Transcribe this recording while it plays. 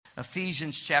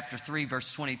Ephesians chapter 3,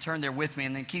 verse 20. Turn there with me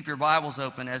and then keep your Bibles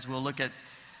open as we'll look at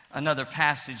another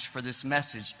passage for this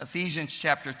message. Ephesians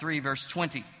chapter 3, verse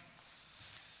 20.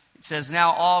 It says,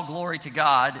 "Now all glory to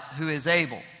God who is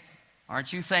able."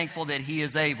 Aren't you thankful that He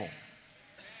is able?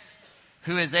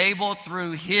 Who is able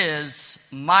through His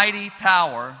mighty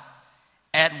power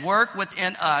at work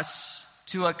within us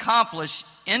to accomplish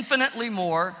infinitely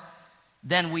more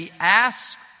than we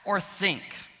ask or think.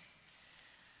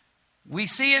 We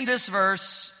see in this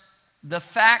verse the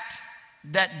fact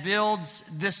that builds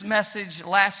this message,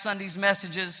 last Sunday's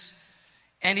messages,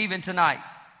 and even tonight,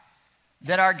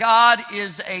 that our God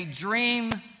is a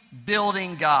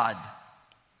dream-building God.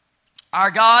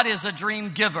 Our God is a dream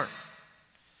giver.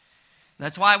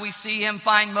 That's why we see Him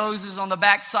find Moses on the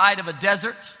backside of a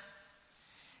desert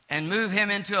and move him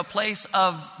into a place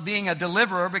of being a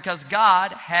deliverer, because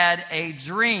God had a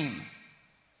dream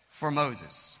for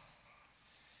Moses.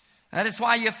 That is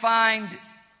why you find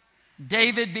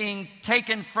David being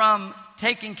taken from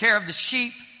taking care of the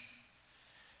sheep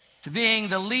to being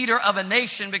the leader of a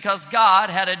nation, because God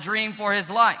had a dream for his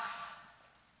life.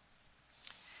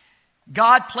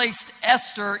 God placed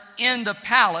Esther in the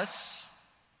palace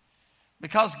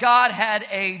because God had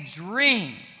a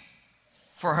dream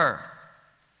for her.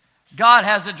 God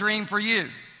has a dream for you.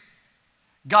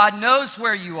 God knows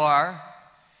where you are.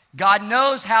 God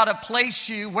knows how to place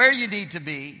you where you need to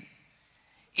be,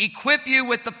 equip you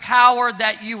with the power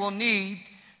that you will need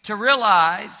to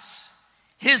realize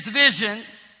His vision,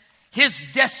 His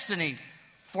destiny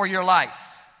for your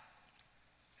life.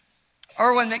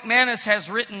 Erwin McManus has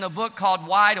written a book called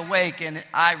Wide Awake, and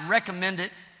I recommend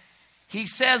it. He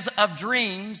says of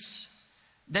dreams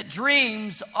that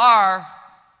dreams are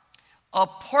a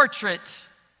portrait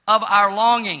of our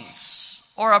longings,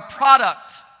 or a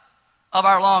product of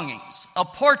our longings, a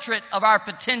portrait of our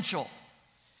potential,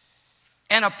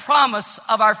 and a promise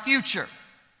of our future.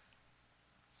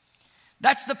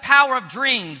 That's the power of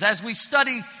dreams. As we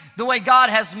study the way God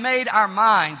has made our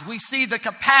minds, we see the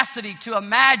capacity to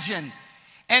imagine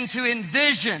and to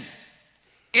envision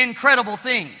incredible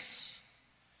things.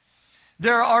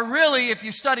 There are really, if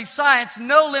you study science,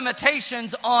 no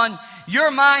limitations on your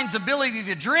mind's ability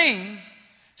to dream.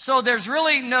 So there's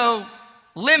really no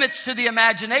limits to the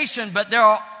imagination, but there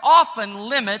are often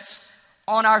limits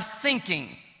on our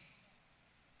thinking.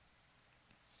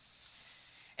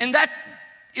 And that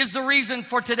is the reason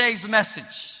for today's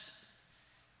message.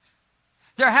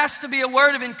 There has to be a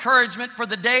word of encouragement for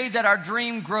the day that our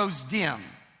dream grows dim.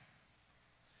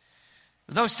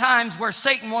 Those times where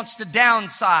Satan wants to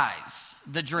downsize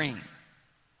the dream,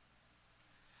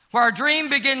 where our dream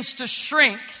begins to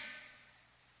shrink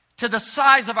to the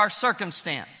size of our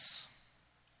circumstance.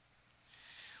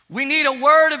 We need a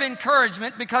word of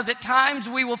encouragement, because at times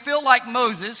we will feel like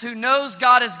Moses, who knows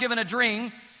God has given a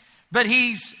dream, but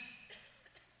he's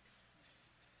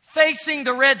facing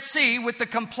the Red Sea with the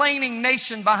complaining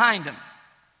nation behind him.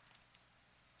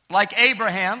 Like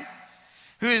Abraham,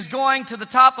 who is going to the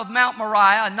top of Mount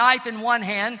Moriah, a knife in one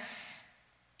hand,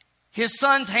 his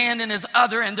son's hand in his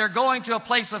other, and they're going to a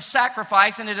place of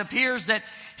sacrifice, and it appears that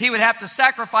he would have to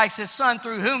sacrifice his son,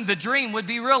 through whom the dream would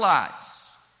be realized.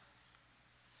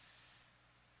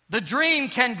 The dream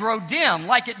can grow dim,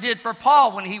 like it did for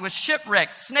Paul when he was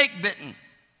shipwrecked, snake-bitten.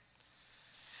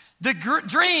 The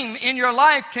dream in your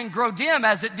life can grow dim,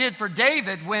 as it did for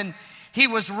David when he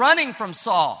was running from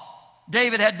Saul.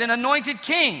 David had been anointed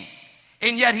king,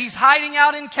 and yet he's hiding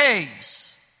out in caves.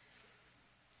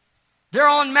 They're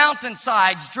on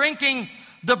mountainsides, drinking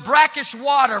the brackish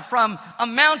water from a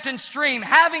mountain stream,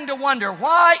 having to wonder,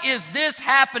 why is this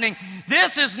happening?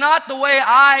 This is not the way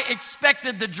I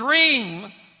expected the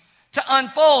dream to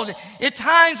unfold. At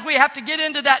times we have to get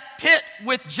into that pit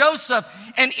with Joseph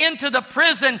and into the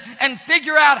prison and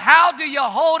figure out, how do you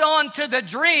hold on to the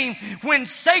dream when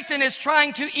Satan is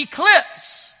trying to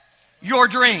eclipse your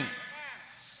dream?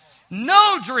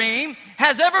 No dream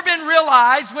has ever been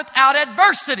realized without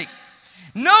adversity.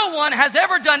 No one has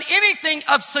ever done anything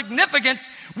of significance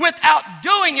without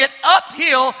doing it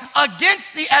uphill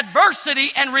against the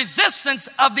adversity and resistance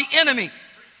of the enemy,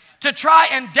 to try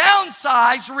and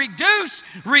downsize, reduce,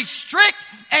 restrict,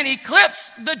 and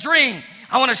eclipse the dream.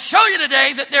 I want to show you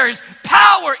today that there is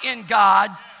power in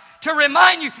God to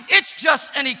remind you, it's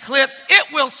just an eclipse.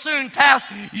 It will soon pass.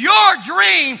 Your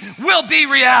dream will be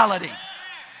reality.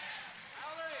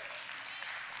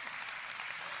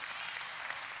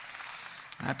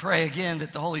 I pray again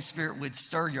that the Holy Spirit would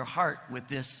stir your heart with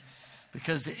this,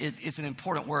 because it's an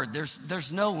important word.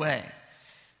 There's no way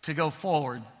to go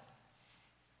forward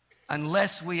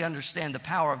unless we understand the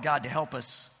power of God to help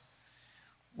us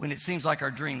when it seems like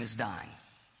our dream is dying.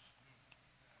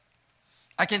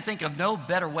 I can think of no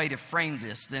better way to frame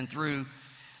this than through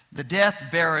the death,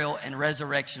 burial, and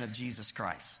resurrection of Jesus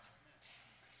Christ.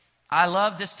 I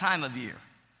love this time of year.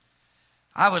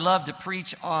 I would love to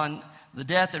preach on the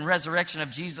death and resurrection of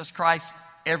Jesus Christ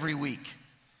every week.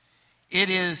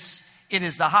 It is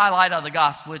the highlight of the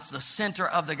gospel. It's the center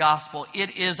of the gospel.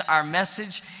 It is our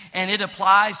message, and it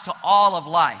applies to all of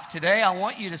life. Today, I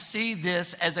want you to see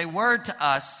this as a word to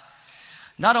us,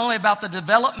 not only about the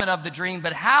development of the dream,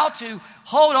 but how to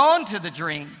hold on to the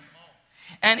dream.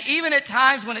 And even at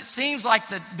times when it seems like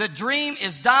the dream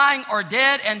is dying or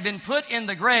dead and been put in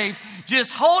the grave,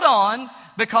 just hold on,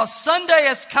 because Sunday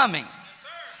is coming.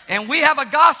 And we have a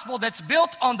gospel that's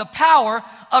built on the power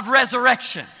of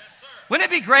resurrection. Wouldn't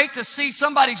it be great to see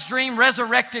somebody's dream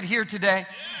resurrected here today?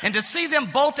 And to see them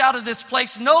bolt out of this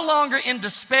place no longer in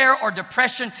despair or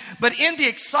depression, but in the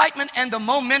excitement and the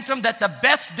momentum that the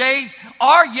best days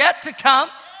are yet to come.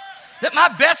 That my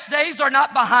best days are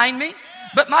not behind me,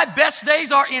 but my best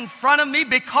days are in front of me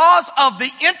because of the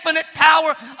infinite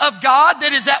power of God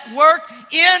that is at work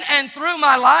in and through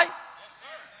my life.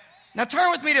 Now turn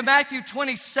with me to Matthew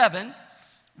 27,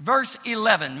 verse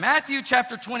 11. Matthew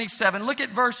chapter 27, look at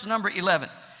verse number 11.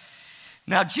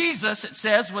 Now Jesus, it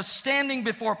says, was standing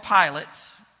before Pilate,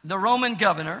 the Roman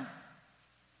governor.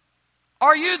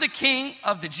 "Are you the king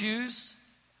of the Jews?"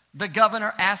 the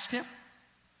governor asked him.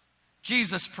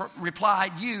 Jesus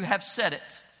replied, "You have said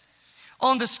it."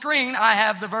 On the screen, I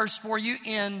have the verse for you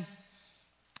in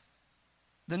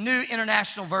the New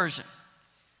International Version.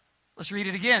 Let's read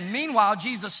it again. "Meanwhile,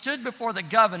 Jesus stood before the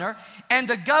governor, and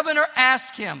the governor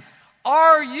asked him,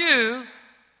 'Are you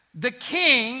the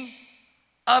king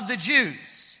of the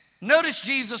Jews?' Notice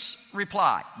Jesus'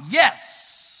 reply,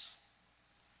 'Yes.'"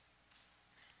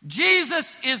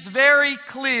 Jesus is very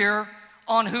clear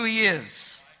on who he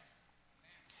is.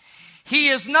 He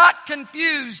is not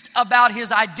confused about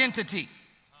his identity.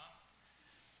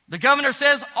 The governor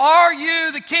says, "Are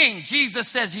you the king?" Jesus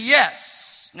says,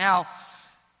 "Yes." Now,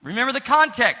 remember the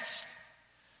context.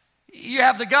 You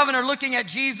have the governor looking at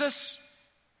Jesus,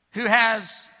 who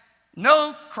has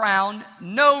no crown,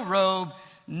 no robe,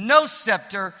 no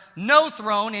scepter, no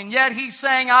throne, and yet he's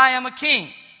saying, "I am a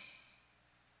king."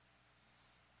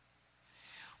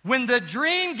 When the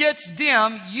dream gets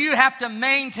dim, you have to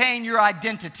maintain your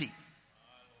identity.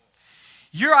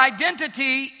 Your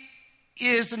identity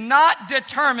is not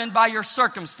determined by your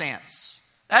circumstance.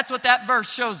 That's what that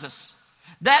verse shows us.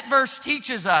 That verse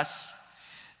teaches us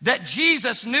that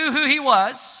Jesus knew who he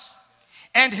was,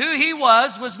 and who he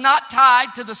was not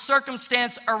tied to the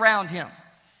circumstance around him.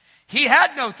 He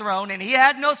had no throne and he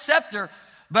had no scepter,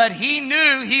 but he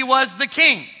knew he was the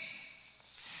king.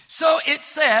 So it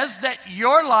says that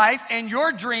your life and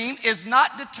your dream is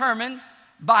not determined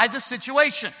by the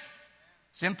situation.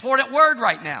 It's an important word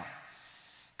right now,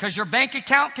 because your bank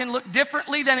account can look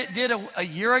differently than it did a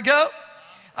year ago.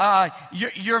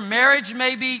 Your marriage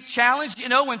may be challenged. You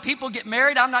know, when people get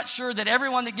married, I'm not sure that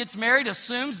everyone that gets married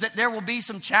assumes that there will be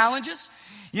some challenges.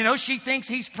 You know, she thinks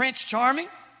he's Prince Charming,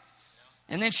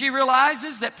 and then she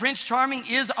realizes that Prince Charming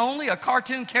is only a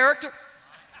cartoon character.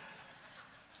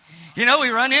 You know,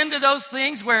 we run into those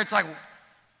things where it's like,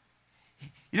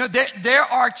 you know, there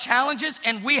are challenges,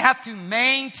 and we have to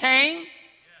maintain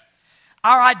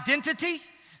our identity.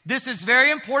 This is very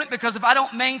important, because if I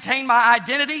don't maintain my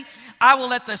identity, I will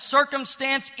let the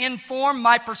circumstance inform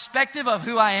my perspective of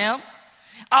who I am.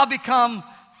 I'll become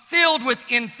filled with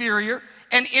inferior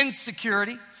and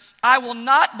insecurity. I will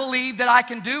not believe that I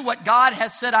can do what God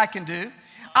has said I can do.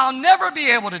 I'll never be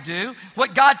able to do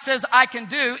what God says I can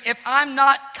do if I'm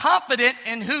not confident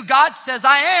in who God says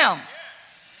I am.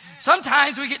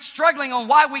 Sometimes we get struggling on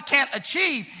why we can't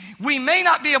achieve. We may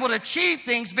not be able to achieve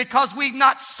things because we've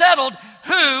not settled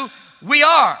who we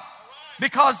are.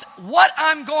 Because what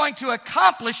I'm going to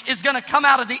accomplish is going to come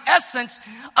out of the essence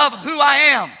of who I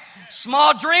am.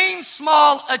 Small dream,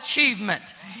 small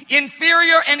achievement.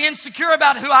 Inferior and insecure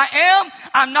about who I am,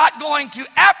 I'm not going to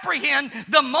apprehend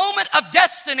the moment of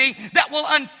destiny that will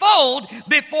unfold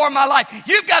before my life.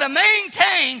 You've got to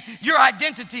maintain your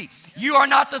identity. You are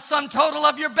not the sum total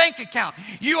of your bank account.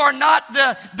 You are not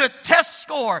the test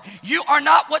score. You are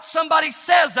not what somebody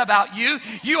says about you.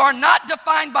 You are not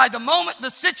defined by the moment,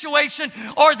 the situation,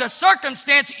 or the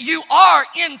circumstance. You are,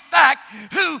 in fact,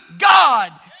 who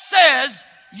God says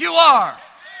you are.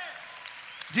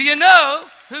 Do you know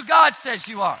who God says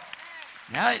you are?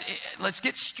 Now, let's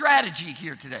get strategy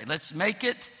here today. Let's make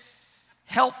it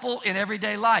helpful in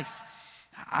everyday life.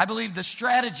 I believe the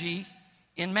strategy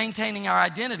in maintaining our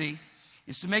identity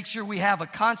is to make sure we have a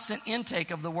constant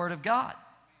intake of the Word of God.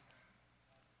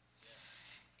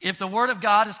 If the Word of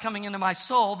God is coming into my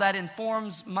soul, that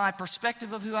informs my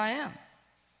perspective of who I am.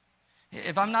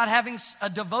 If I'm not having a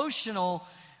devotional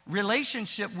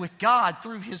relationship with God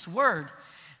through His Word,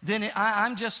 then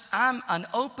I'm an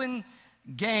open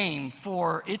game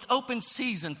it's open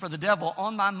season for the devil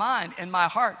on my mind and my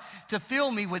heart to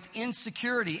fill me with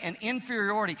insecurity and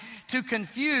inferiority, to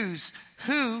confuse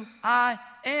who I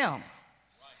am.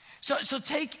 So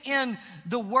take in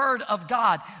the Word of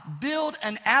God. Build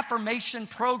an affirmation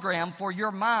program for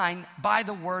your mind by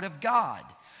the Word of God.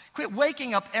 Quit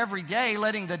waking up every day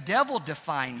letting the devil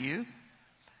define you.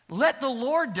 Let the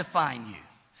Lord define you.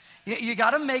 You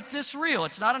got to make this real.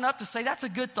 It's not enough to say, that's a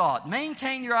good thought.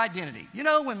 Maintain your identity. You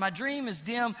know, when my dream is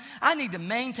dim, I need to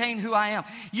maintain who I am.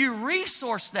 You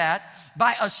resource that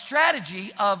by a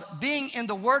strategy of being in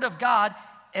the Word of God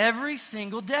every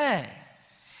single day.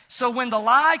 So when the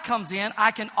lie comes in, I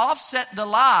can offset the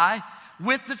lie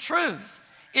with the truth.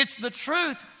 It's the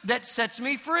truth that sets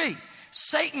me free.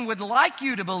 Satan would like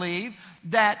you to believe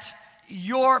that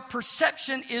your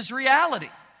perception is reality.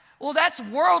 Well, that's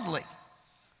worldly.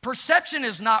 Perception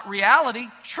is not reality.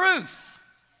 Truth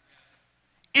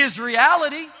is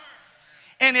reality.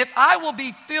 And if I will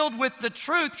be filled with the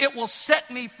truth, it will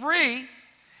set me free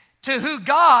to who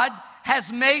God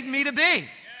has made me to be.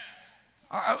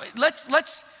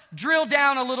 Let's drill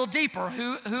down a little deeper.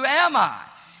 Who am I?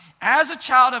 As a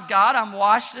child of God, I'm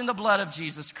washed in the blood of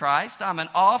Jesus Christ. I'm an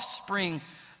offspring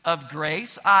of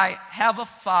grace. I have a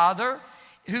Father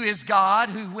who is God,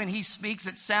 who when He speaks,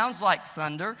 it sounds like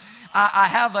thunder. I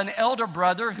have an elder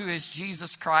brother who is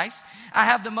Jesus Christ. I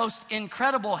have the most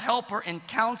incredible helper and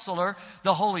counselor,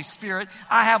 the Holy Spirit.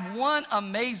 I have one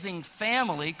amazing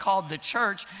family called the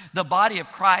church, the body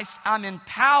of Christ. I'm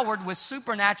empowered with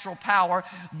supernatural power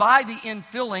by the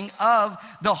infilling of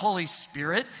the Holy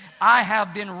Spirit. I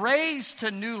have been raised to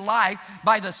new life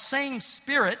by the same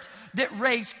Spirit that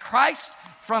raised Christ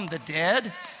from the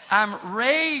dead. I'm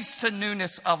raised to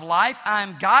newness of life.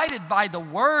 I'm guided by the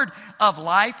word of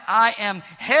life. I am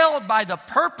held by the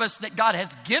purpose that God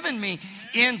has given me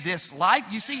in this life.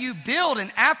 You see, you build an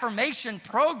affirmation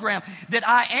program that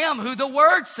I am who the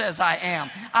word says I am.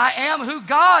 I am who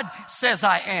God says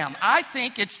I am. I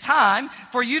think it's time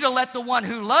for you to let the one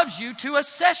who loves you to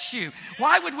assess you.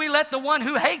 Why would we let the one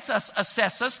who hates us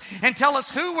assess us and tell us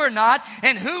who we're not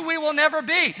and who we will never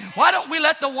be? Why don't we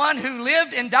let the one who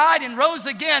lived and died and rose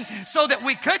again so that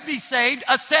we could be saved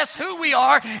assess who we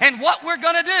are and what we're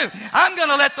going to do? I'm going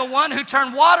to let the one who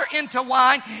turned water into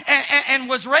wine and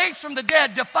was raised from the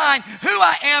dead define who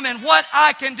I am and what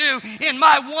I can do in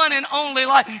my one and only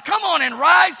life. Come on and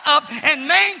rise up and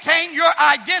maintain your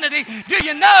identity. Do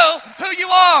you know who you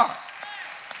are?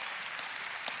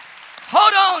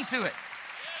 Hold on to it.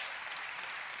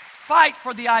 Fight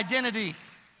for the identity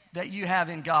that you have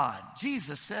in God.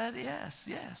 Jesus said, yes,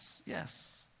 yes,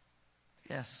 yes,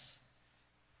 yes.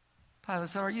 Pilate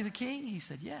said, are you the king? He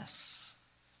said, yes,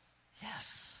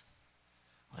 yes.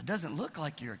 Well, it doesn't look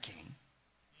like you're a king.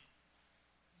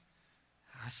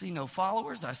 I see no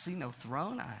followers. I see no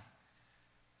throne. I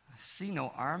see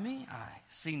no army. I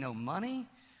see no money.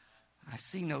 I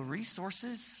see no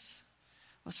resources.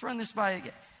 Let's run this by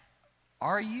again.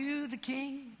 Are you the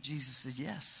king? Jesus said,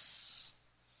 yes.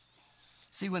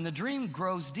 See, when the dream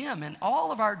grows dim, and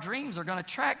all of our dreams are going to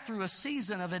track through a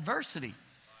season of adversity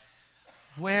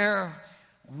where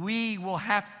we will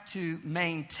have to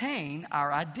maintain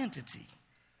our identity.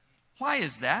 Why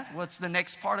is that? What's the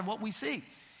next part of what we see?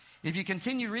 If you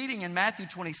continue reading in Matthew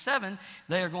 27,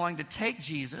 they are going to take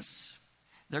Jesus.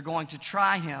 They're going to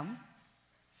try him.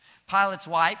 Pilate's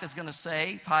wife is going to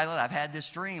say, Pilate, I've had this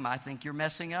dream. I think you're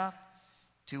messing up.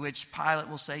 To which Pilate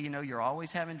will say, you know, you're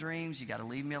always having dreams. You got to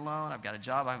leave me alone. I've got a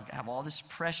job. I have all this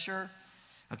pressure.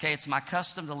 Okay, it's my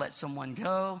custom to let someone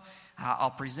go.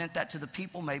 I'll present that to the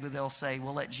people. Maybe they'll say,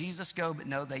 well, let Jesus go. But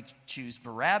no, they choose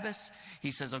Barabbas.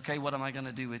 He says, okay, what am I going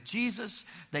to do with Jesus?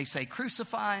 They say,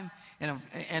 crucify him.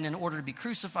 And in order to be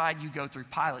crucified, you go through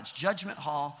Pilate's judgment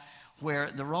hall,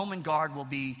 where the Roman guard will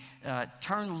be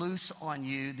turned loose on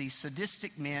you, these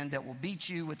sadistic men that will beat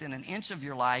you within an inch of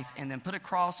your life and then put a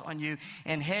cross on you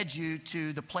and head you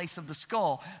to the place of the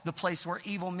skull, the place where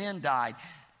evil men died,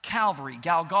 Calvary,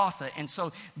 Golgotha. And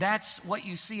so that's what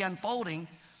you see unfolding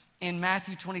in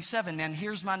Matthew 27. And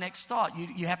here's my next thought.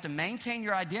 You have to maintain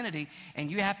your identity and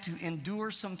you have to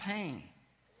endure some pain.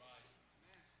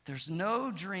 There's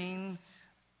no dream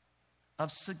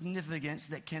of significance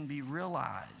that can be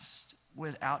realized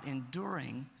without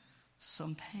enduring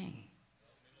some pain.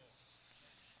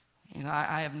 You know,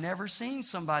 I have never seen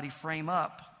somebody frame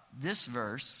up this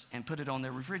verse and put it on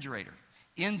their refrigerator.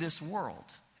 In this world,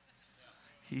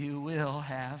 you will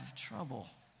have trouble.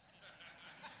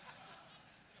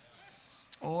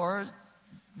 Or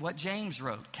what James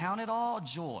wrote, count it all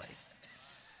joy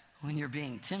when you're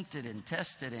being tempted and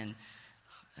tested. And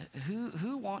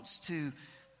who wants to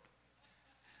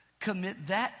commit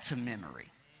that to memory?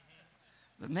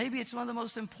 But maybe it's one of the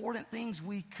most important things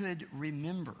we could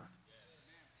remember,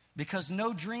 because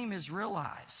no dream is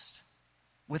realized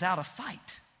without a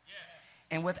fight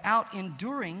and without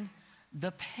enduring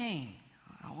the pain.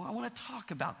 I want to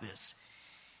talk about this.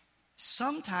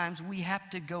 Sometimes we have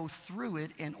to go through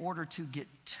it in order to get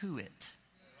to it.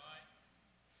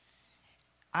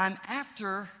 I'm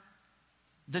after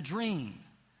the dream,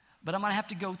 but I'm going to have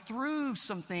to go through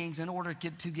some things in order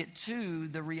to get to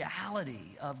the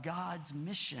reality of God's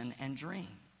mission and dream.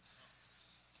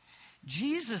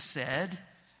 Jesus said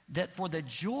that for the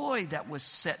joy that was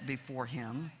set before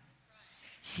him,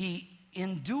 he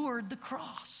endured the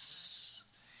cross.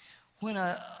 When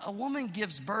a woman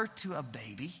gives birth to a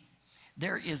baby,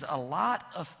 there is a lot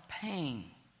of pain.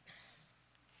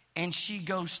 And she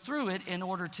goes through it in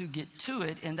order to get to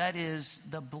it, and that is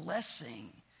the blessing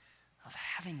of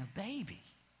having a baby.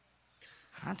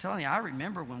 I'm telling you, I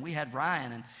remember when we had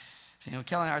Ryan, and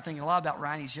Kelly and I are thinking a lot about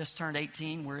Ryan. He's just turned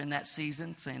 18. We're in that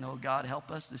season saying, oh, God, help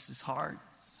us. This is hard.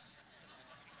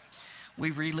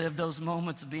 We've relived those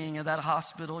moments of being in that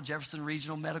hospital, Jefferson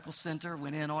Regional Medical Center.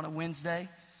 Went in on a Wednesday.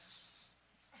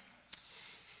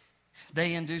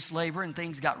 They induced labor, and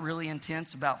things got really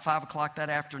intense about 5 o'clock that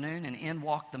afternoon, and in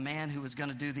walked the man who was going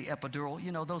to do the epidural.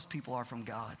 You know, those people are from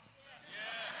God.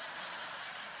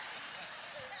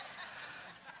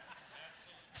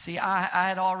 See, I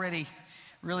had already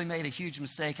really made a huge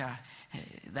mistake.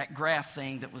 That graph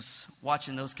thing that was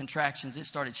watching those contractions, it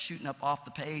started shooting up off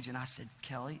the page, and I said,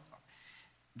 Kelly,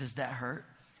 does that hurt?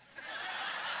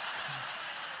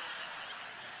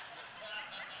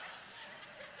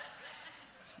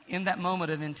 In that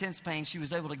moment of intense pain, she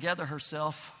was able to gather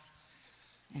herself,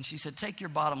 and she said, take your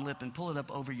bottom lip and pull it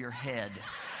up over your head,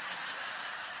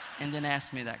 and then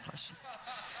ask me that question.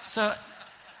 So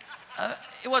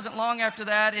it wasn't long after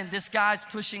that, and this guy's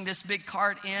pushing this big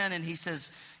cart in, and he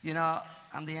says,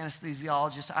 I'm the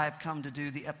anesthesiologist. I have come to do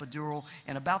the epidural.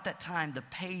 And about that time, the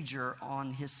pager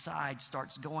on his side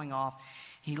starts going off.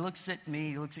 He looks at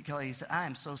me, he looks at Kelly, he said, I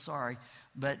am so sorry,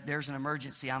 but there's an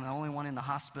emergency. I'm the only one in the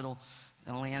hospital,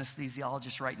 the only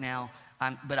anesthesiologist right now,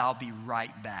 but I'll be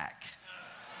right back.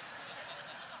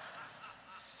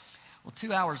 Well,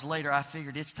 2 hours later, I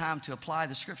figured it's time to apply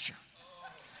the scripture.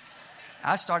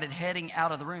 I started heading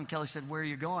out of the room. Kelly said, where are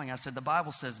you going? I said, the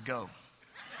Bible says go.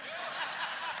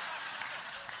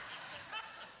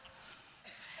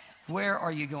 Where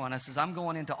are you going? I says, I'm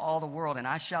going into all the world, and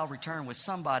I shall return with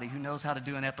somebody who knows how to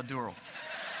do an epidural.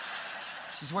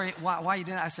 She says, why are you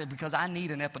doing that? I said, because I need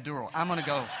an epidural. I'm going to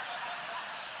go.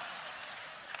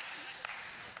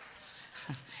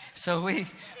 So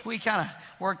we kind of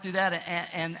worked through that,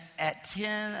 and at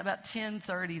about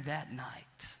 10:30 that night,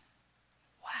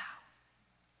 wow,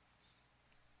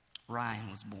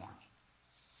 Ryan was born.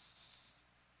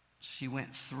 She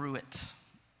went through it,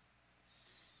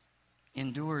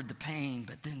 endured the pain,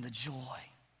 but then the joy.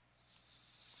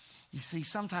 You see,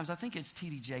 sometimes, I think it's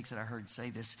T.D. Jakes that I heard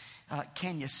say this,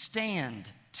 can you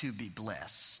stand to be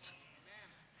blessed?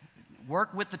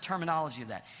 Work with the terminology of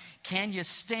that. Can you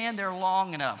stand there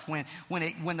long enough when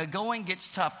the going gets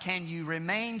tough? Can you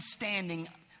remain standing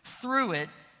through it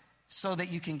so that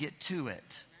you can get to it?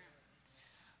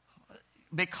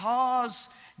 Because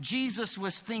Jesus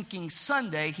was thinking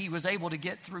Sunday, he was able to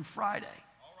get through Friday.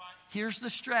 Here's the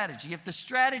strategy. If the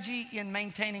strategy in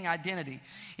maintaining identity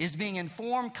is being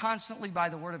informed constantly by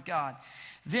the Word of God,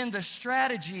 then the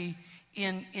strategy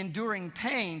in enduring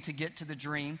pain to get to the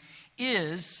dream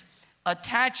is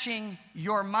attaching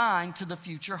your mind to the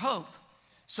future hope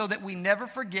so that we never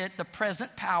forget the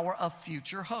present power of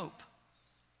future hope.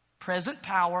 Present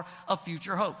power of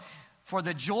future hope. For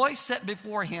the joy set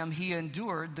before him, he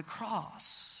endured the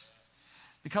cross.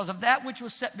 Because of that which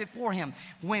was set before him.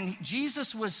 When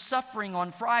Jesus was suffering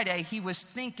on Friday, he was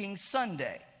thinking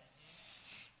Sunday.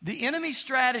 The enemy's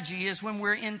strategy is when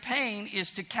we're in pain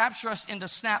is to capture us into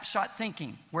snapshot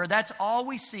thinking, where that's all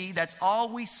we see, that's all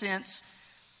we sense,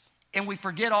 and we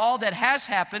forget all that has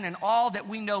happened and all that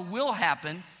we know will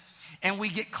happen, and we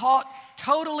get caught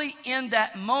totally in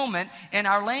that moment, and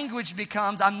our language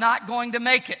becomes, I'm not going to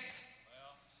make it.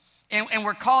 And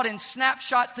we're caught in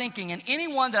snapshot thinking. And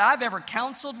anyone that I've ever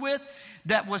counseled with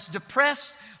that was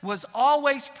depressed was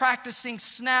always practicing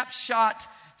snapshot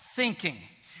thinking.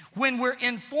 When we're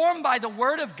informed by the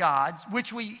Word of God,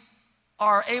 which we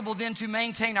are able then to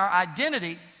maintain our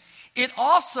identity, it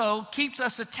also keeps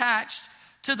us attached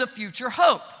to the future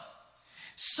hope.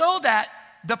 So that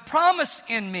the promise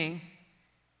in me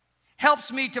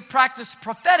helps me to practice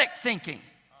prophetic thinking.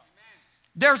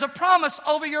 There's a promise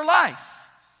over your life.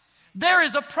 There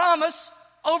is a promise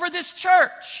over this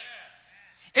church.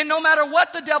 And no matter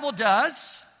what the devil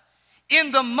does,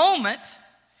 in the moment,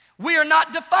 we are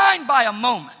not defined by a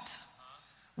moment.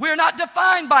 We are not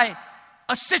defined by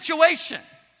a situation.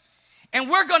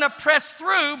 And we're going to press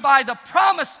through by the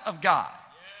promise of God.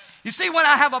 You see, when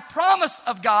I have a promise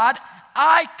of God,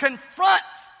 I confront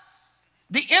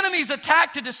the enemy's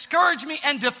attack to discourage me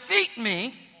and defeat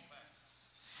me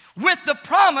with the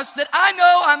promise that I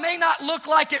know I may not look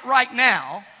like it right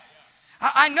now.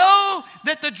 I know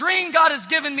that the dream God has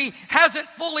given me hasn't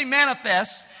fully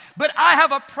manifest, but I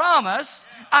have a promise.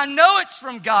 I know it's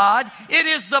from God. It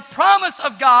is the promise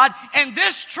of God, and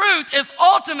this truth is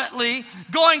ultimately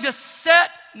going to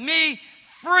set me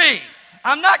free.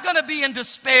 I'm not going to be in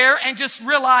despair and just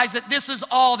realize that this is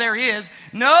all there is.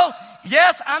 No.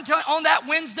 Yes, I'm telling you, on that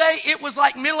Wednesday, it was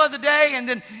like middle of the day and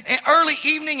then early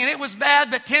evening, and it was bad,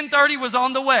 but 10:30 was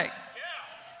on the way.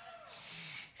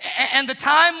 And the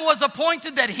time was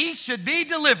appointed that he should be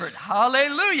delivered.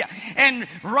 Hallelujah. And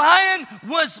Ryan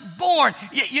was born.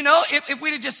 You know, if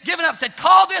we'd have just given up, said,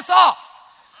 call this off.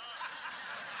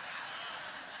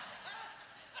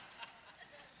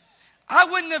 I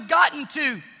wouldn't have gotten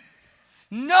to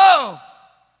know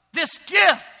this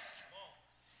gift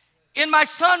in my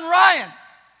son Ryan.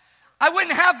 I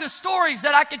wouldn't have the stories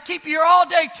that I could keep here all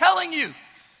day telling you.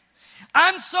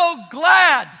 I'm so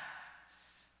glad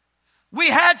we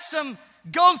had some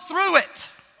go through it.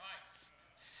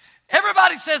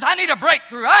 Everybody says, I need a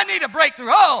breakthrough. I need a breakthrough.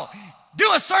 Oh,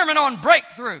 do a sermon on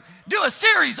breakthrough. Do a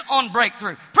series on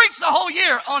breakthrough. Preach the whole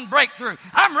year on breakthrough.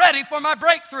 I'm ready for my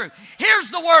breakthrough. Here's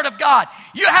the word of God.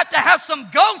 You have to have some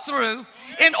go through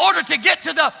in order to get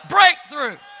to the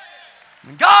breakthrough.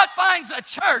 When God finds a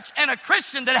church and a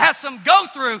Christian that has some go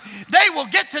through, they will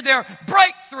get to their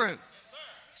breakthrough.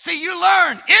 See, you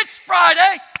learn it's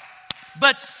Friday,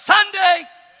 but Sunday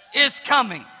is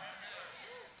coming.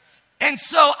 And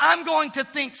so I'm going to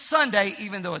think Sunday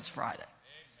even though it's Friday.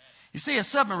 You see, a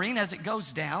submarine, as it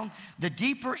goes down, the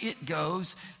deeper it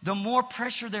goes, the more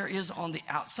pressure there is on the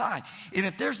outside. And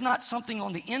if there's not something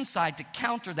on the inside to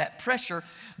counter that pressure,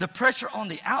 the pressure on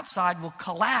the outside will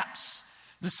collapse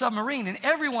the submarine, and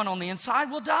everyone on the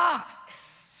inside will die.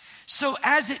 So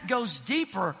as it goes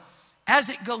deeper, as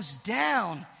it goes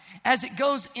down, as it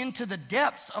goes into the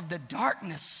depths of the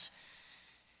darkness,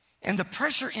 and the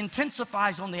pressure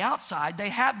intensifies on the outside, they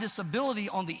have this ability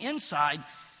on the inside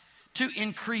to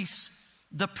increase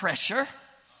the pressure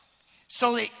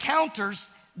so it counters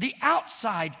the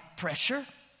outside pressure,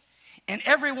 and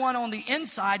everyone on the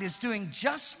inside is doing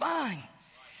just fine.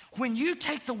 When you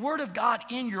take the word of God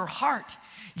in your heart,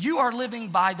 you are living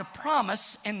by the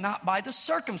promise and not by the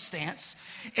circumstance.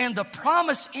 And the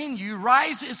promise in you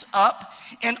rises up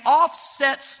and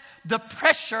offsets the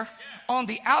pressure on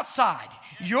the outside.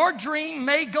 Your dream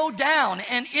may go down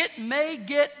and it may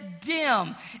get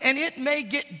dim and it may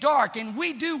get dark. And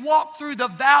we do walk through the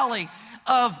valley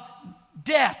of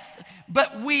death,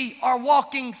 but we are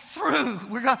walking through.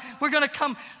 We're going to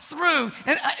come through.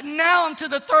 And now I'm to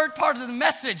the third part of the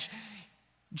message.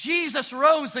 Jesus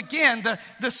rose again.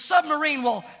 The submarine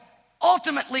will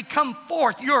ultimately come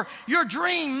forth. Your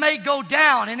dream may go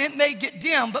down and it may get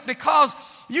dim, but because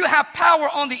you have power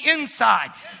on the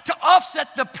inside to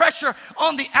offset the pressure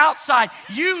on the outside,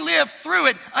 you live through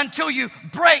it until you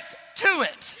break to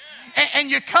it. And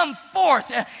you come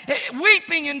forth.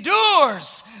 Weeping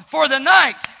endures for the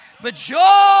night, but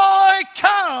joy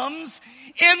comes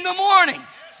in the morning.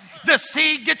 The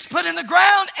seed gets put in the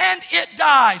ground and it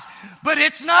dies. But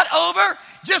it's not over.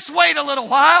 Just wait a little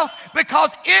while,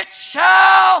 because it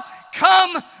shall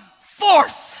come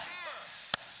forth.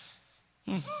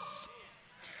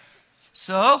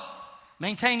 So,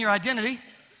 maintain your identity,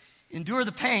 endure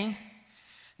the pain,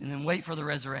 and then wait for the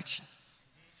resurrection.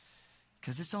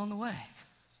 Because it's on the way.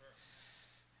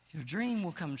 Your dream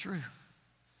will come true.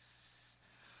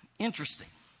 Interesting.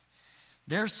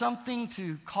 There's something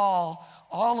to call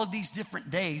all of these different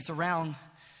days around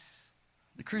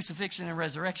the crucifixion and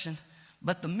resurrection,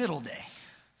 but the middle day.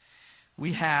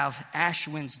 We have Ash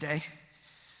Wednesday,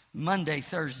 Monday,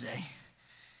 Thursday,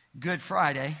 Good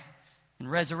Friday,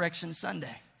 and Resurrection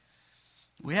Sunday.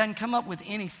 We hadn't come up with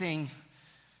anything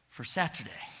for Saturday,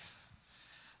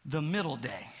 the middle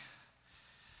day,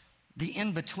 the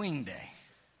in-between day,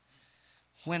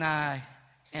 when I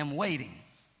am waiting.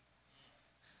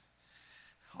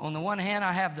 On the one hand,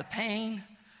 I have the pain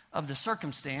of the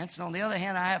circumstance, and on the other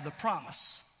hand, I have the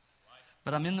promise.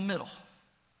 But I'm in the middle.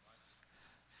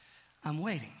 I'm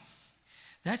waiting.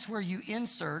 That's where you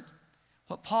insert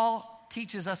what Paul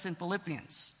teaches us in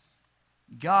Philippians.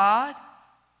 God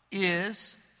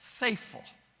is faithful,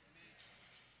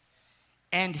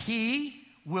 and He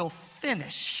will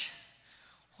finish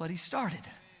what He started.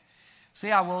 See,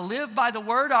 I will live by the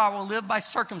word, or I will live by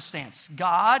circumstance.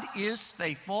 God is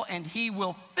faithful, and He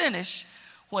will finish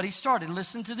what He started.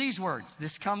 Listen to these words.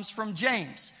 This comes from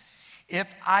James.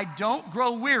 If I don't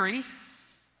grow weary,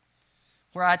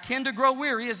 where I tend to grow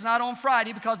weary is not on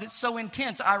Friday because it's so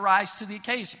intense, I rise to the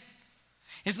occasion.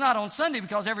 It's not on Sunday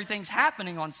because everything's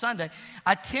happening on Sunday.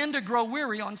 I tend to grow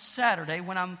weary on Saturday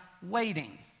when I'm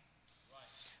waiting.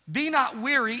 Be not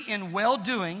weary in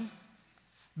well-doing,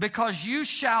 because you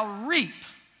shall reap.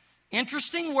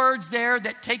 Interesting words there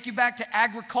that take you back to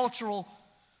agricultural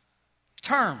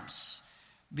terms.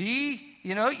 You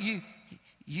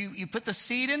put the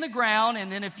seed in the ground, and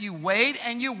then if you wait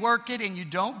and you work it and you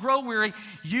don't grow weary,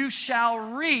 you shall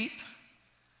reap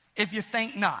if you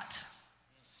faint not.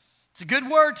 It's a good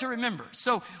word to remember.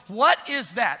 So what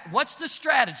is that? What's the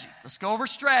strategy? Let's go over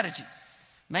strategy.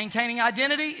 Maintaining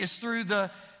identity is through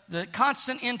the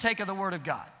constant intake of the Word of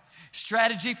God.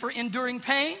 Strategy for enduring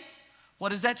pain.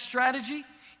 What is that strategy?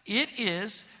 It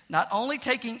is not only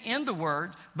taking in the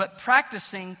Word, but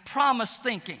practicing promise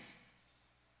thinking.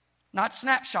 Not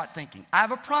snapshot thinking. I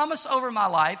have a promise over my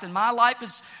life, and my life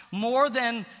is more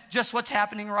than just what's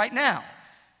happening right now.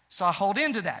 So I hold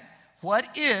into that.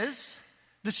 What is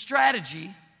the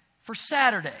strategy for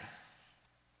Saturday?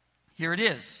 Here it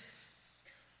is.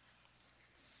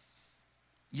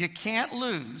 You can't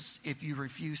lose if you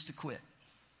refuse to quit.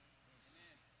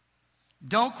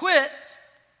 Don't quit,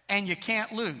 and you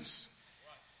can't lose.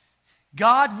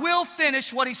 God will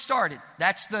finish what He started.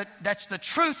 That's the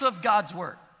truth of God's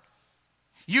word.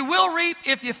 You will reap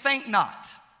if you faint not.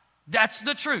 That's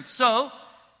the truth. So,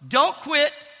 don't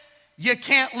quit. You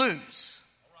can't lose.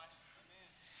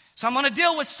 So I'm going to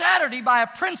deal with Saturday by a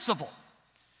principle.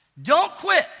 Don't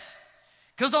quit.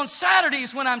 Because on Saturday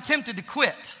is when I'm tempted to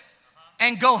quit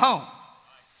and go home.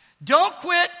 Don't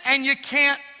quit, and you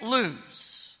can't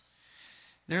lose.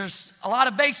 There's a lot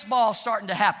of baseball starting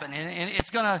to happen, and it's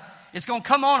going to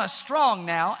come on us strong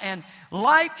now. And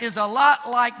life is a lot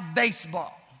like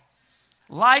baseball.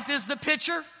 Life is the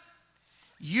pitcher,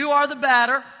 you are the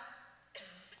batter,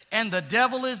 and the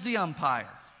devil is the umpire.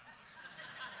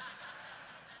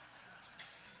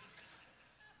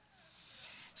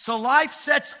 So life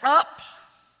sets up,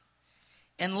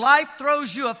 and life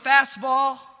throws you a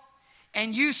fastball,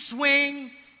 and you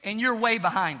swing, and you're way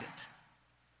behind it.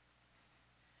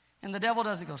 And the devil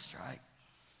doesn't go, strike,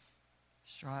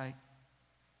 strike.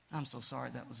 I'm so sorry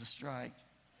that was a strike.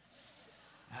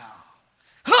 Now,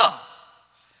 huh!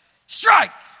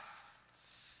 Strike!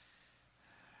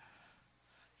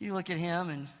 You look at him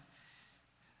and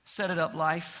set it up,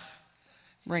 life.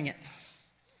 Bring it.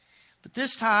 But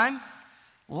this time,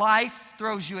 life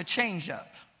throws you a changeup.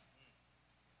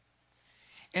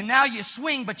 And now you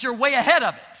swing, but you're way ahead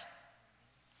of it.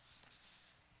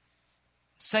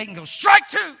 Satan goes, strike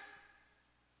two!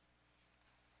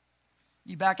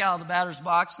 You back out of the batter's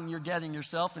box and you're gathering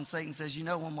yourself, and Satan says,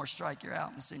 one more strike, you're out.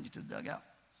 I'm going to send you to the dugout.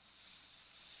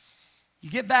 You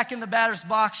get back in the batter's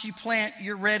box, you plant,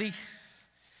 you're ready.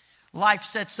 Life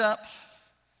sets up.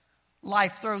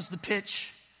 Life throws the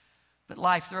pitch, but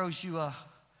life throws you a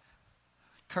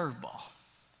curveball.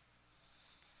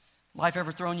 Life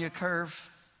ever thrown you a curve?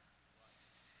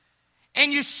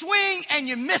 And you swing and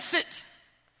you miss it.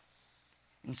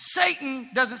 And Satan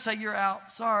doesn't say you're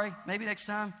out. Sorry, maybe next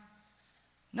time.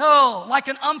 No, like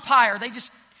an umpire,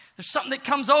 there's something that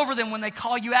comes over them when they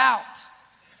call you out.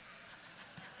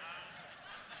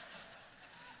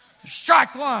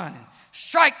 Strike one, and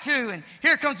strike two, and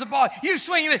here comes the ball. You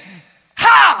swing it,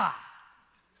 ha!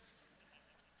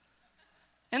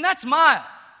 And that's mild.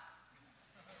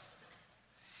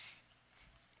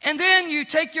 And then you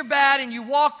take your bat and you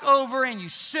walk over and you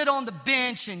sit on the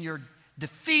bench and you're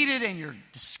defeated and you're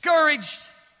discouraged.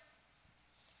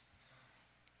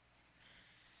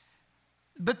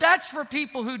 But that's for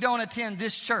people who don't attend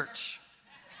this church.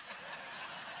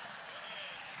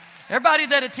 Everybody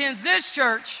that attends this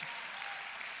church,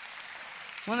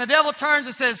 when the devil turns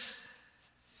and says,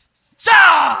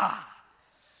 "Cha!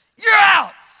 You're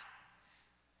out!"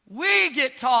 we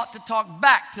get taught to talk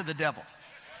back to the devil.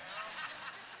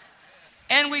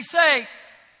 And we say,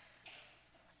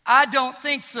 "I don't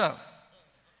think so.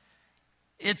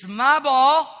 It's my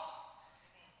ball,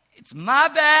 it's my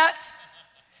bat,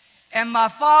 and my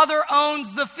Father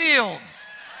owns the field.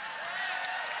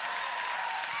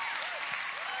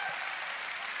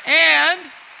 And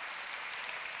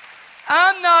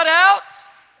I'm not out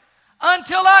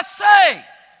until I say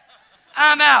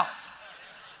I'm out."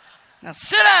 Now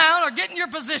sit down or get in your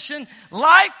position.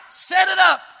 Life, set it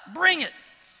up. Bring it.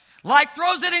 Life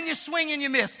throws it and you swing and you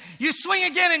miss. You swing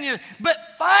again and but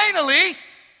finally,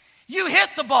 you hit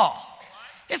the ball.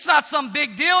 It's not some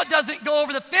big deal. It doesn't go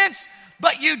over the fence,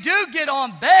 but you do get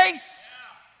on base.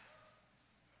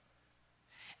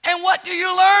 And what do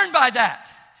you learn by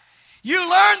that? You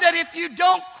learn that if you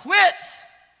don't quit,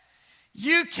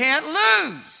 you can't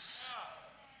lose.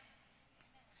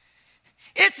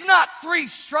 It's not 3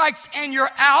 strikes and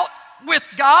you're out with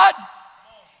God.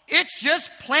 It's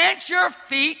just plant your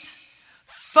feet,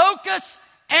 focus,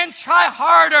 and try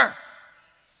harder.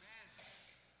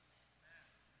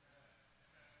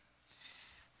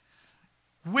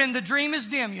 When the dream is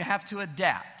dim, you have to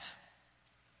adapt.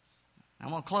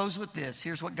 I'm going to close with this.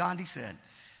 Here's what Gandhi said.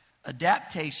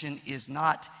 Adaptation is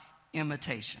not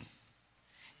imitation.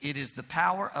 It is the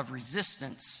power of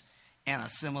resistance and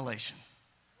assimilation.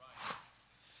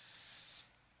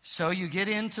 So you get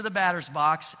into the batter's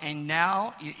box, and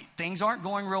now things aren't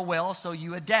going real well, so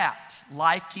you adapt.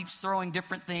 Life keeps throwing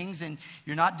different things, and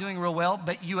you're not doing real well,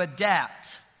 but you adapt.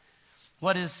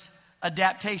 What is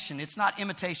adaptation? It's not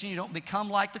imitation. You don't become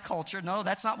like the culture. No,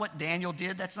 that's not what Daniel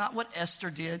did. That's not what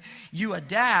Esther did. You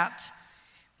adapt,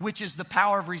 which is the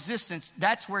power of resistance.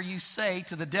 That's where you say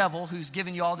to the devil who's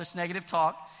giving you all this negative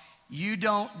talk, you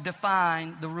don't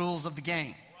define the rules of the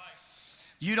game.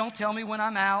 You don't tell me when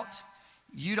I'm out.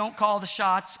 You don't call the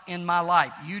shots in my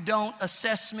life. You don't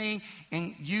assess me,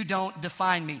 and you don't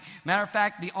define me. Matter of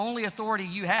fact, the only authority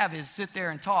you have is sit there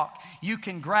and talk. You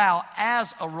can growl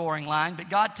as a roaring lion, but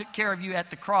God took care of you at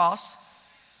the cross.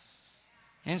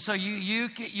 And so you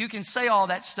can say all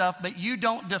that stuff, but you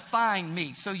don't define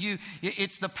me. So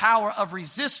it's the power of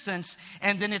resistance,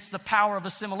 and then it's the power of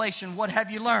assimilation. What have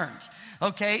you learned?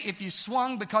 Okay, if you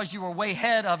swung because you were way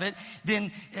ahead of it,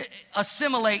 then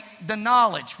assimilate the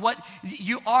knowledge. What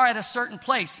you are at a certain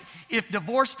place. If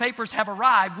divorce papers have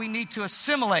arrived, we need to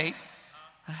assimilate.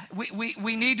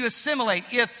 We need to assimilate.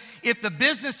 If the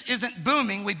business isn't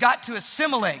booming, we've got to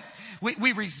assimilate.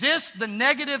 We resist the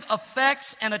negative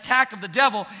effects and attack of the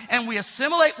devil, and we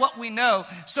assimilate what we know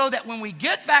so that when we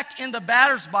get back in the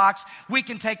batter's box, we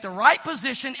can take the right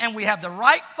position and we have the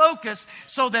right focus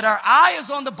so that our eye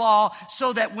is on the ball,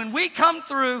 so that when we come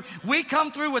through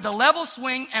with a level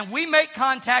swing and we make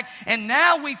contact, and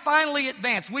now we finally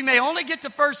advance. We may only get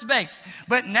to first base,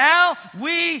 but now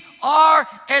we are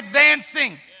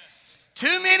advancing.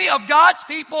 Too many of God's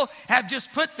people have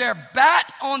just put their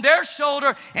bat on their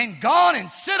shoulder and gone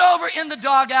and sit over in the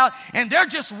dugout, and they're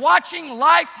just watching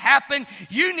life happen.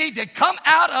 You need to come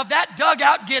out of that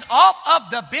dugout, get off of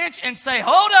the bench, and say,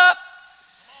 hold up.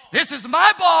 This is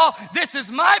my ball, this is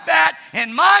my bat,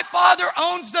 and my Father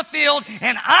owns the field,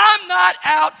 and I'm not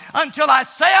out until I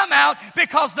say I'm out,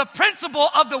 because the principle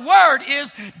of the word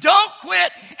is don't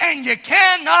quit and you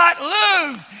cannot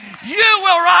lose. You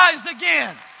will rise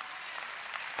again.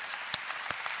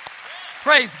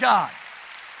 Praise God.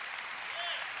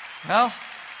 Well,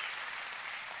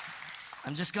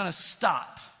 I'm just going to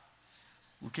stop.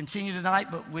 We'll continue tonight,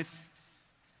 but with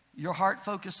your heart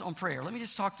focused on prayer. Let me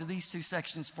just talk to these 2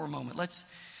 sections for a moment. Let's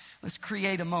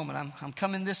create a moment. I'm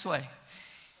coming this way.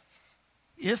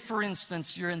 If, for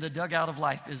instance, you're in the dugout of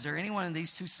life, is there anyone in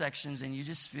these 2 sections and you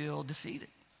just feel defeated?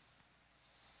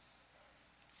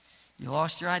 You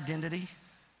lost your identity,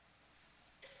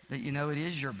 that you know it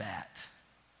is your bat.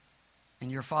 And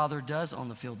your Father does own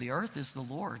the field. The earth is the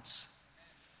Lord's.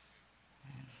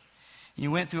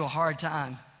 You went through a hard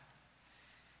time,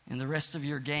 and the rest of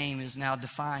your game is now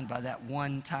defined by that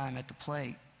one time at the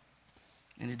plate,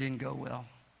 and it didn't go well.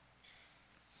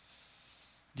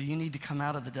 Do you need to come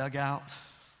out of the dugout?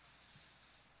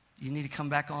 Do you need to come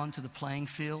back onto the playing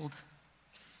field?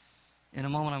 In a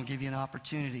moment, I'm going to give you an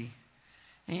opportunity.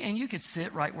 And you could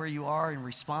sit right where you are and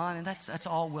respond, and that's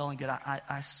all well and good.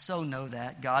 I so know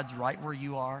that. God's right where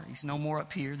you are. He's no more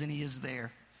up here than he is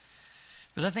there.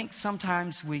 But I think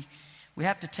sometimes we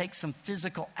have to take some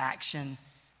physical action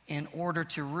in order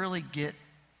to really get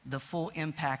the full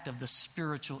impact of the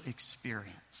spiritual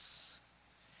experience.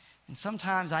 And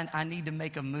sometimes I need to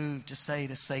make a move to say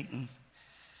to Satan,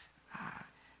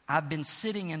 I've been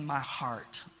sitting in my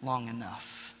heart long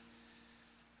enough.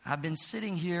 I've been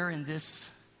sitting here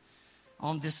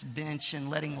on this bench and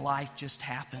letting life just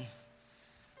happen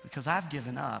because I've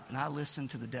given up, and I listened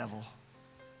to the devil,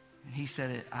 and he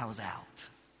said I was out.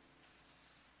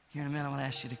 Here in a minute, I'm going to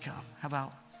ask you to come. How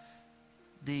about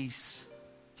these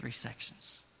 3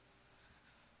 sections?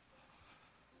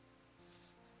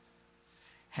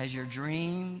 Has your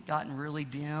dream gotten really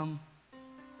dim?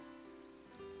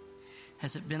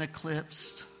 Has it been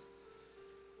eclipsed?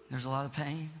 There's a lot of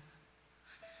pain.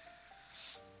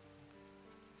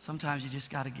 Sometimes you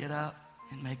just got to get up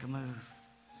and make a move.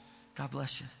 God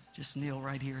bless you. Just kneel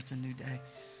right here. It's a new day.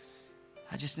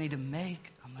 I just need to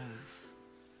make a move.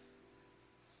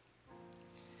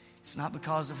 It's not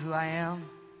because of who I am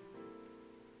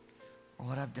or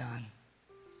what I've done.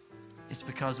 It's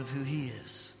because of who He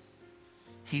is.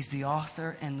 He's the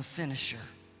author and the finisher.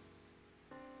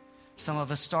 Some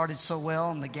of us started so well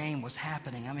and the game was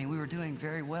happening. I mean, we were doing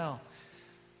very well.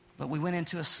 But we went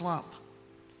into a slump.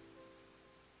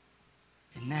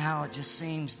 And now it just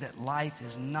seems that life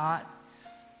is not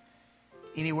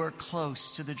anywhere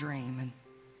close to the dream. And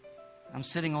I'm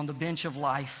sitting on the bench of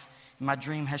life, and my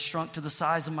dream has shrunk to the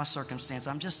size of my circumstance.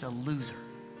 I'm just a loser.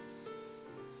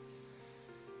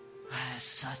 That is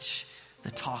such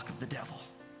the talk of the devil.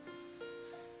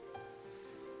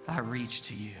 I reach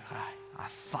to you. I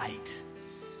fight.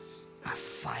 I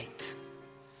fight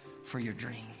for your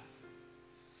dream.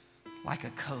 Like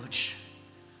a coach,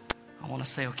 I want to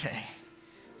say, okay,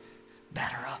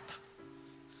 batter up.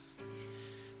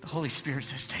 The Holy Spirit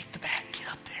says, take the bat, get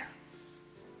up there.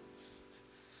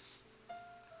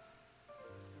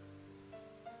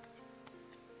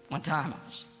 One time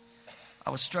I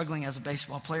was struggling as a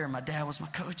baseball player. My dad was my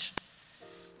coach.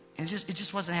 And it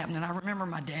just wasn't happening. I remember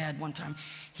my dad one time,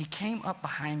 he came up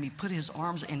behind me, put his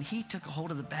arms, and he took a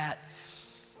hold of the bat.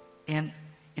 And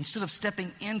instead of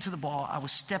stepping into the ball, I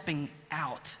was stepping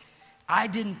out. I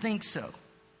didn't think so.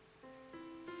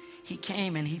 He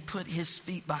came and he put his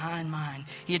feet behind mine.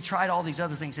 He had tried all these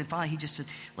other things. And finally he just said,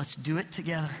 let's do it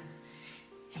together.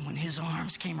 And when his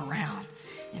arms came around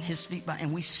and his feet behind,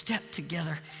 and we stepped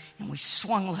together and we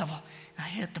swung level, and I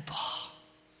hit the ball.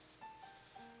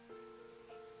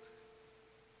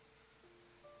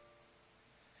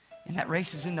 And that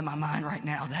races into my mind right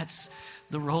now. That's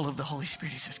the role of the Holy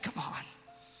Spirit. He says, come on,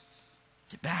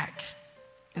 get back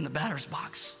in the batter's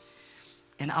box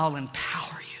and I'll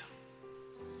empower you.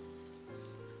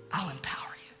 I'll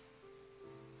empower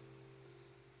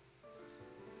you.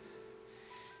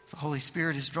 If the Holy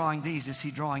Spirit is drawing these, is He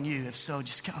drawing you? If so,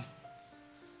 just come.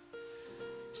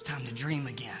 It's time to dream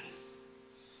again.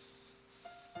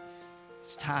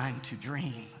 It's time to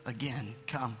dream again.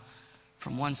 Come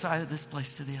from one side of this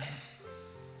place to the other.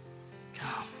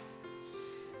 Come.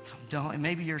 Don't. And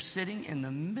maybe you're sitting in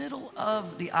the middle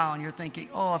of the aisle and you're thinking,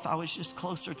 oh, if I was just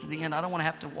closer to the end, I don't want to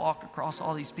have to walk across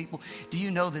all these people. Do you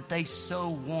know that they so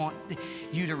want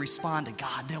you to respond to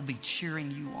God? They'll be cheering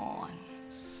you on.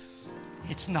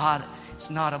 It's not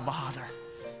a bother.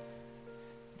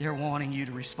 They're wanting you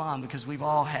to respond because we've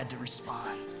all had to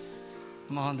respond.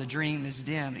 Come on, the dream is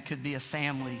dim. It could be a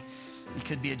family. It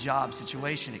could be a job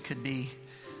situation. It could be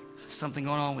something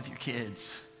going on with your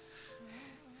kids.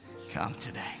 Come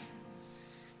today.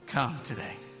 Come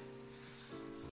today.